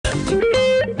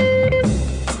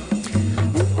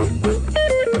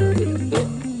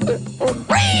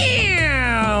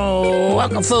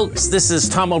Welcome, folks. This is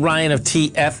Tom O'Brien of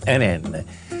TFNN.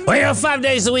 We're here 5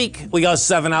 days a week. We go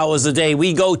 7 hours a day.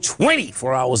 We go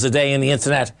 24 hours a day on the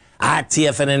internet at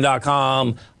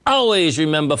TFNN.com. Always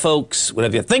remember, folks,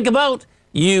 whatever you think about,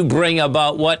 you bring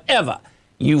about. Whatever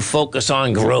you focus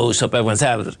on grows. Hope everyone's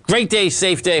having a great day,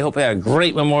 safe day. Hope you had a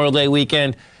great Memorial Day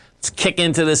weekend. Let's kick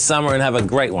into this summer and have a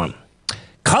great one.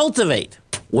 Cultivate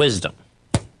wisdom.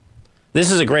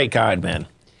 This is a great card, man.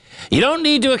 You don't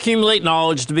need to accumulate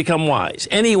knowledge to become wise.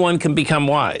 Anyone can become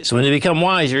wise. When you become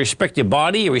wise, you respect your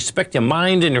body, you respect your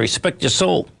mind, and you respect your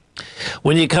soul.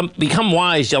 When you become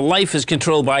wise, your life is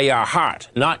controlled by your heart,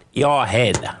 not your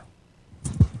head.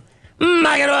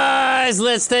 Market-wise,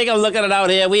 let's take a look at it out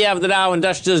here. We have the Dow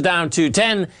Industrials down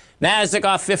 210, NASDAQ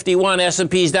off 51,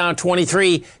 S&P's down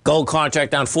 23, gold contract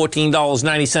down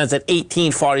 $14.90 at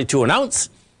 $18.42 an ounce.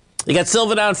 You got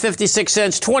silver down 56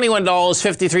 cents,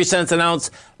 $21.53 an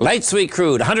ounce. Light sweet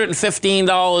crude,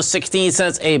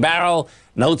 $115.16 a barrel.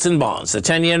 Notes and bonds. The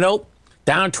 10-year note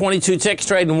down 22 ticks,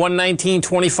 trading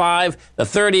 119.25. The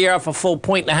 30-year off a full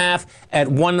 1.5 at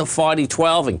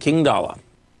 140.12. And King Dollar.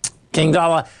 King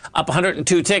Dollar up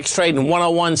 102 ticks, trading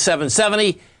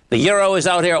 101.770. The euro is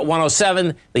out here at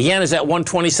 107. The yen is at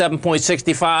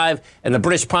 127.65. And the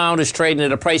British pound is trading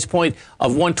at a price point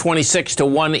of 126 to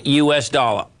 1 US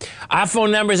dollar. Our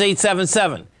phone number is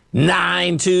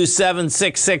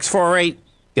 877-927-6648.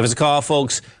 Give us a call,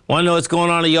 folks. Want to know what's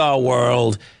going on in your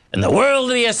world. In the world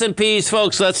of the S&Ps,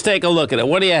 folks, let's take a look at it.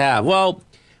 What do you have? Well,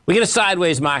 we get a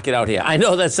sideways market out here. I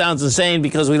know that sounds insane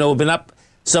because we know we've been up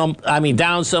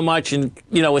down so much, and,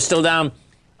 we're still down,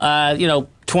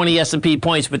 20 S&P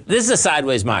points, but this is a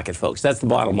sideways market, folks. That's the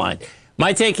bottom line.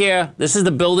 My take here, this is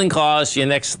the building cause, your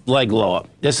next leg lower.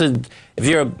 This is,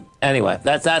 anyway,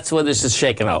 that's where this is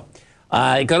shaking out.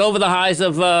 It got over the highs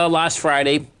of last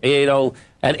Friday,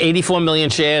 at 84 million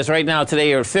shares. Right now,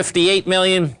 today, you're at 58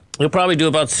 million. You'll probably do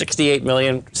about 68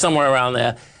 million, somewhere around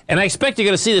there. And I expect you're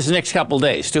going to see this the next couple of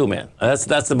days, too, man.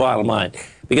 That's the bottom line,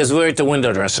 because we're at the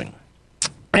window dressing.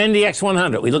 NDX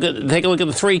 100. We take a look at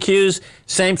the 3 Qs.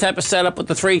 Same type of setup with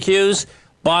the 3 Qs.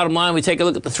 Bottom line, we take a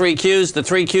look at the 3 Qs. The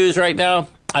 3 Qs right now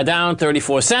are down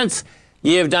 34 cents.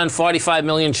 You've done 45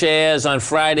 million shares. On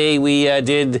Friday, we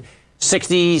did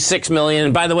 66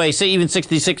 million. By the way, even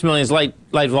 66 million is light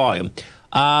volume.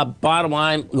 Bottom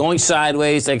line, going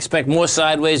sideways. I expect more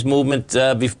sideways movement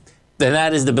than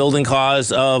that is the building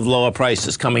cause of lower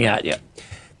prices coming at you.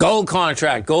 Gold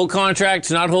contract. Gold contract's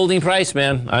not holding price,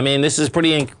 man. I mean, this is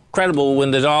pretty incredible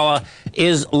when the dollar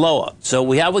is lower. So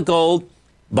we have with gold,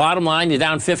 bottom line, you're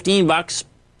down 15 bucks.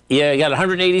 You got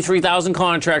 183,000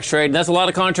 contracts traded. That's a lot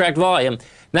of contract volume.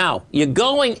 Now, you're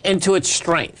going into its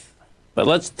strength. But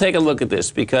let's take a look at this,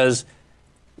 because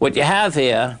what you have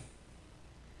here,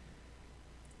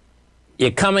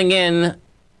 you're coming in,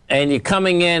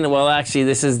 well, actually,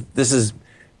 this is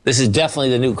definitely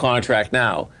the new contract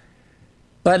now.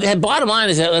 But the bottom line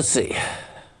is that, let's see.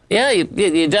 Yeah,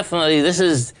 you definitely,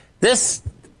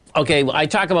 okay, I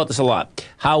talk about this a lot.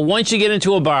 How once you get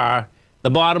into a bar, the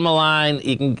bottom line,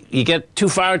 you get too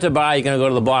far into the bar, you're going to go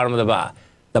to the bottom of the bar.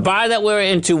 The bar that we're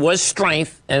into was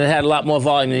strength, and it had a lot more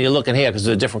volume than you're looking here because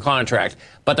it's a different contract.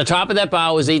 But the top of that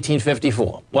bar was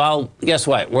 1854. Well, guess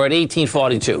what? We're at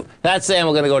 1842. That's saying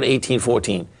we're going to go to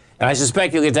 1814. And I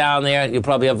suspect you'll get down there. You'll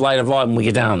probably have lighter volume when we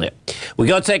get down there. We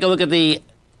go take a look at the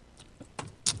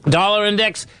dollar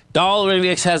index. Dollar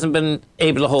index hasn't been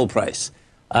able to hold price.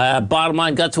 Bottom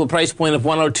line, got to a price point of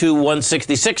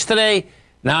 102.166 today.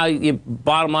 Now,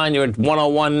 bottom line, you're at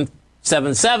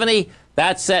 101.770.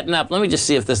 That's setting up. Let me just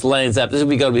see if this lines up. This is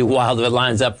going to be wild if it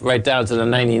lines up right down to the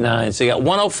 99. So you got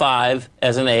 105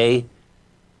 as an A,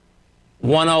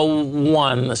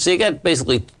 101. So you got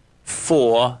basically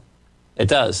 4. It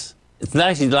does. It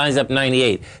actually lines up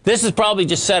 98. This is probably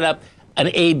just set up an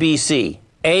ABC.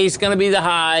 A is going to be the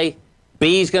high,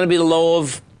 B is going to be the low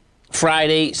of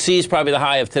Friday, C is probably the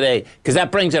high of today, because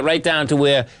that brings it right down to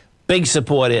where big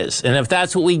support is. And if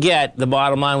that's what we get, the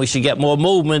bottom line, we should get more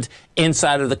movement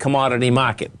inside of the commodity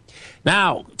market.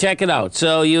 Now, check it out.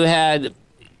 So you had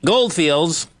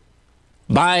Goldfields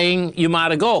buying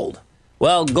Umata Gold.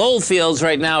 Well, Goldfields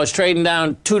right now is trading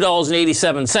down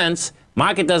 $2.87.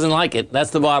 Market doesn't like it. That's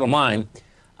the bottom line.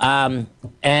 And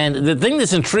the thing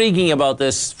that's intriguing about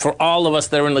this for all of us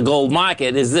that are in the gold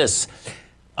market is this.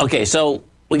 Okay, so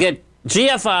we get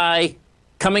GFI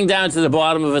coming down to the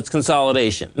bottom of its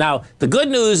consolidation. Now, the good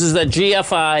news is that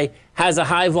GFI has a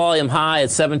high volume high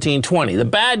at 1720. The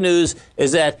bad news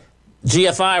is that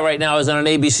GFI right now is on an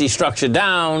ABC structure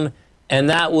down, and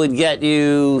that would get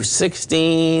you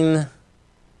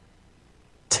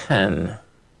 1610.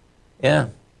 Yeah.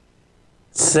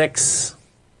 6.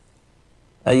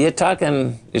 You're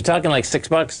talking like $6,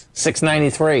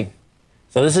 $6.93.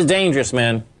 So this is dangerous,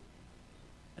 man.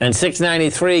 And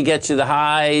 $6.93 gets you the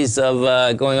highs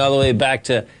of going all the way back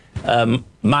to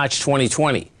March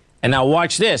 2020. And now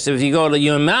watch this. If you go to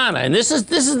Yamada, and this is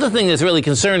the thing that's really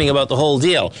concerning about the whole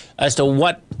deal as to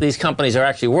what these companies are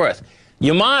actually worth.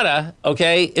 Yamada,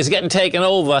 okay, is getting taken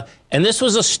over, and this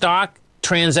was a stock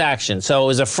transaction. So it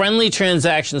was a friendly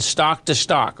transaction, stock to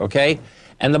stock, okay?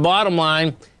 And the bottom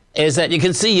line is that you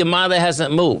can see Yamada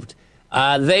hasn't moved.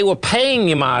 They were paying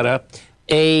Yamada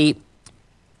a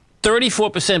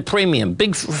 34% premium.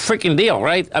 Big freaking deal,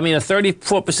 right? I mean, a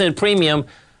 34% premium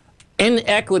in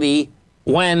equity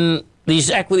when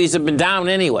these equities have been down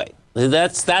anyway.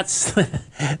 That's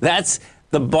that's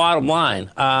the bottom line.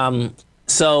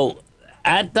 So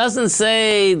that doesn't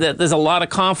say that there's a lot of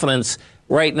confidence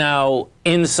right now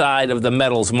inside of the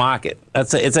metals market.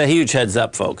 It's a huge heads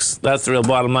up, folks. That's the real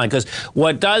bottom line. Because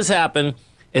what does happen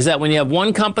is that when you have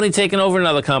one company taking over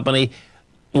another company,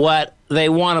 what they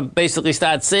want to basically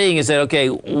start seeing is that, okay,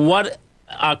 what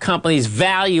are companies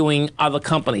valuing other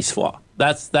companies for?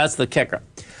 That's the kicker.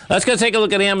 Let's go take a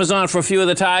look at Amazon for a few of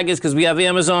the targets, because we have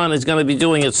Amazon is going to be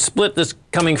doing its split this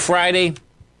coming Friday.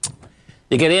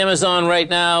 You get Amazon right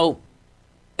now.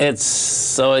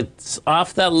 It's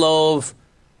off that low of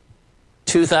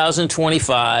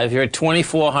 2025. You're at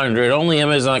 2,400. Only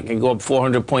Amazon can go up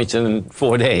 400 points in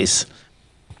 4 days.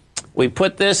 We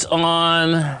put this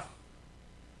on. Let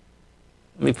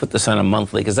me put this on a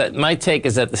monthly, because my take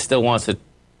is that this still wants to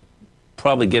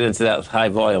probably get into that high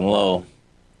volume low.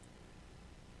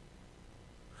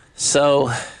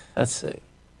 So let's see,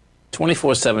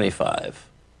 24.75.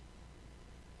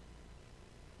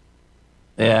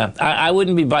 Yeah, I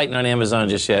wouldn't be biting on Amazon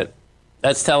just yet.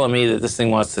 That's telling me that this thing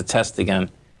wants to test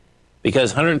again,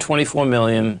 because 124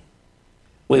 million.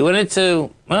 We went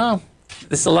into, well,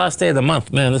 this is the last day of the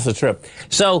month. Man, this is a trip.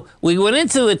 So we went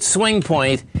into its swing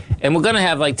point, and we're going to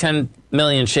have like 10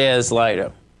 million shares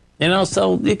later. You know,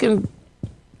 so you can,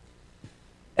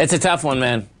 it's a tough one,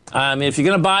 man. I mean, if you're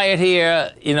going to buy it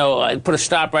here, you know, I'd put a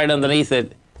stop right underneath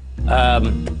it,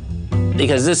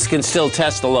 because this can still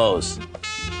test the lows.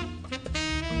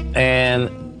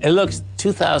 And it looks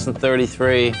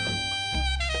 2033,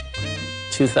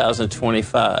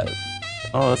 2025.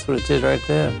 Oh, that's what it did right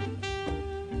there.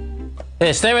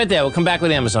 Hey, stay right there. We'll come back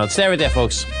with Amazon. Stay right there,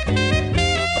 folks.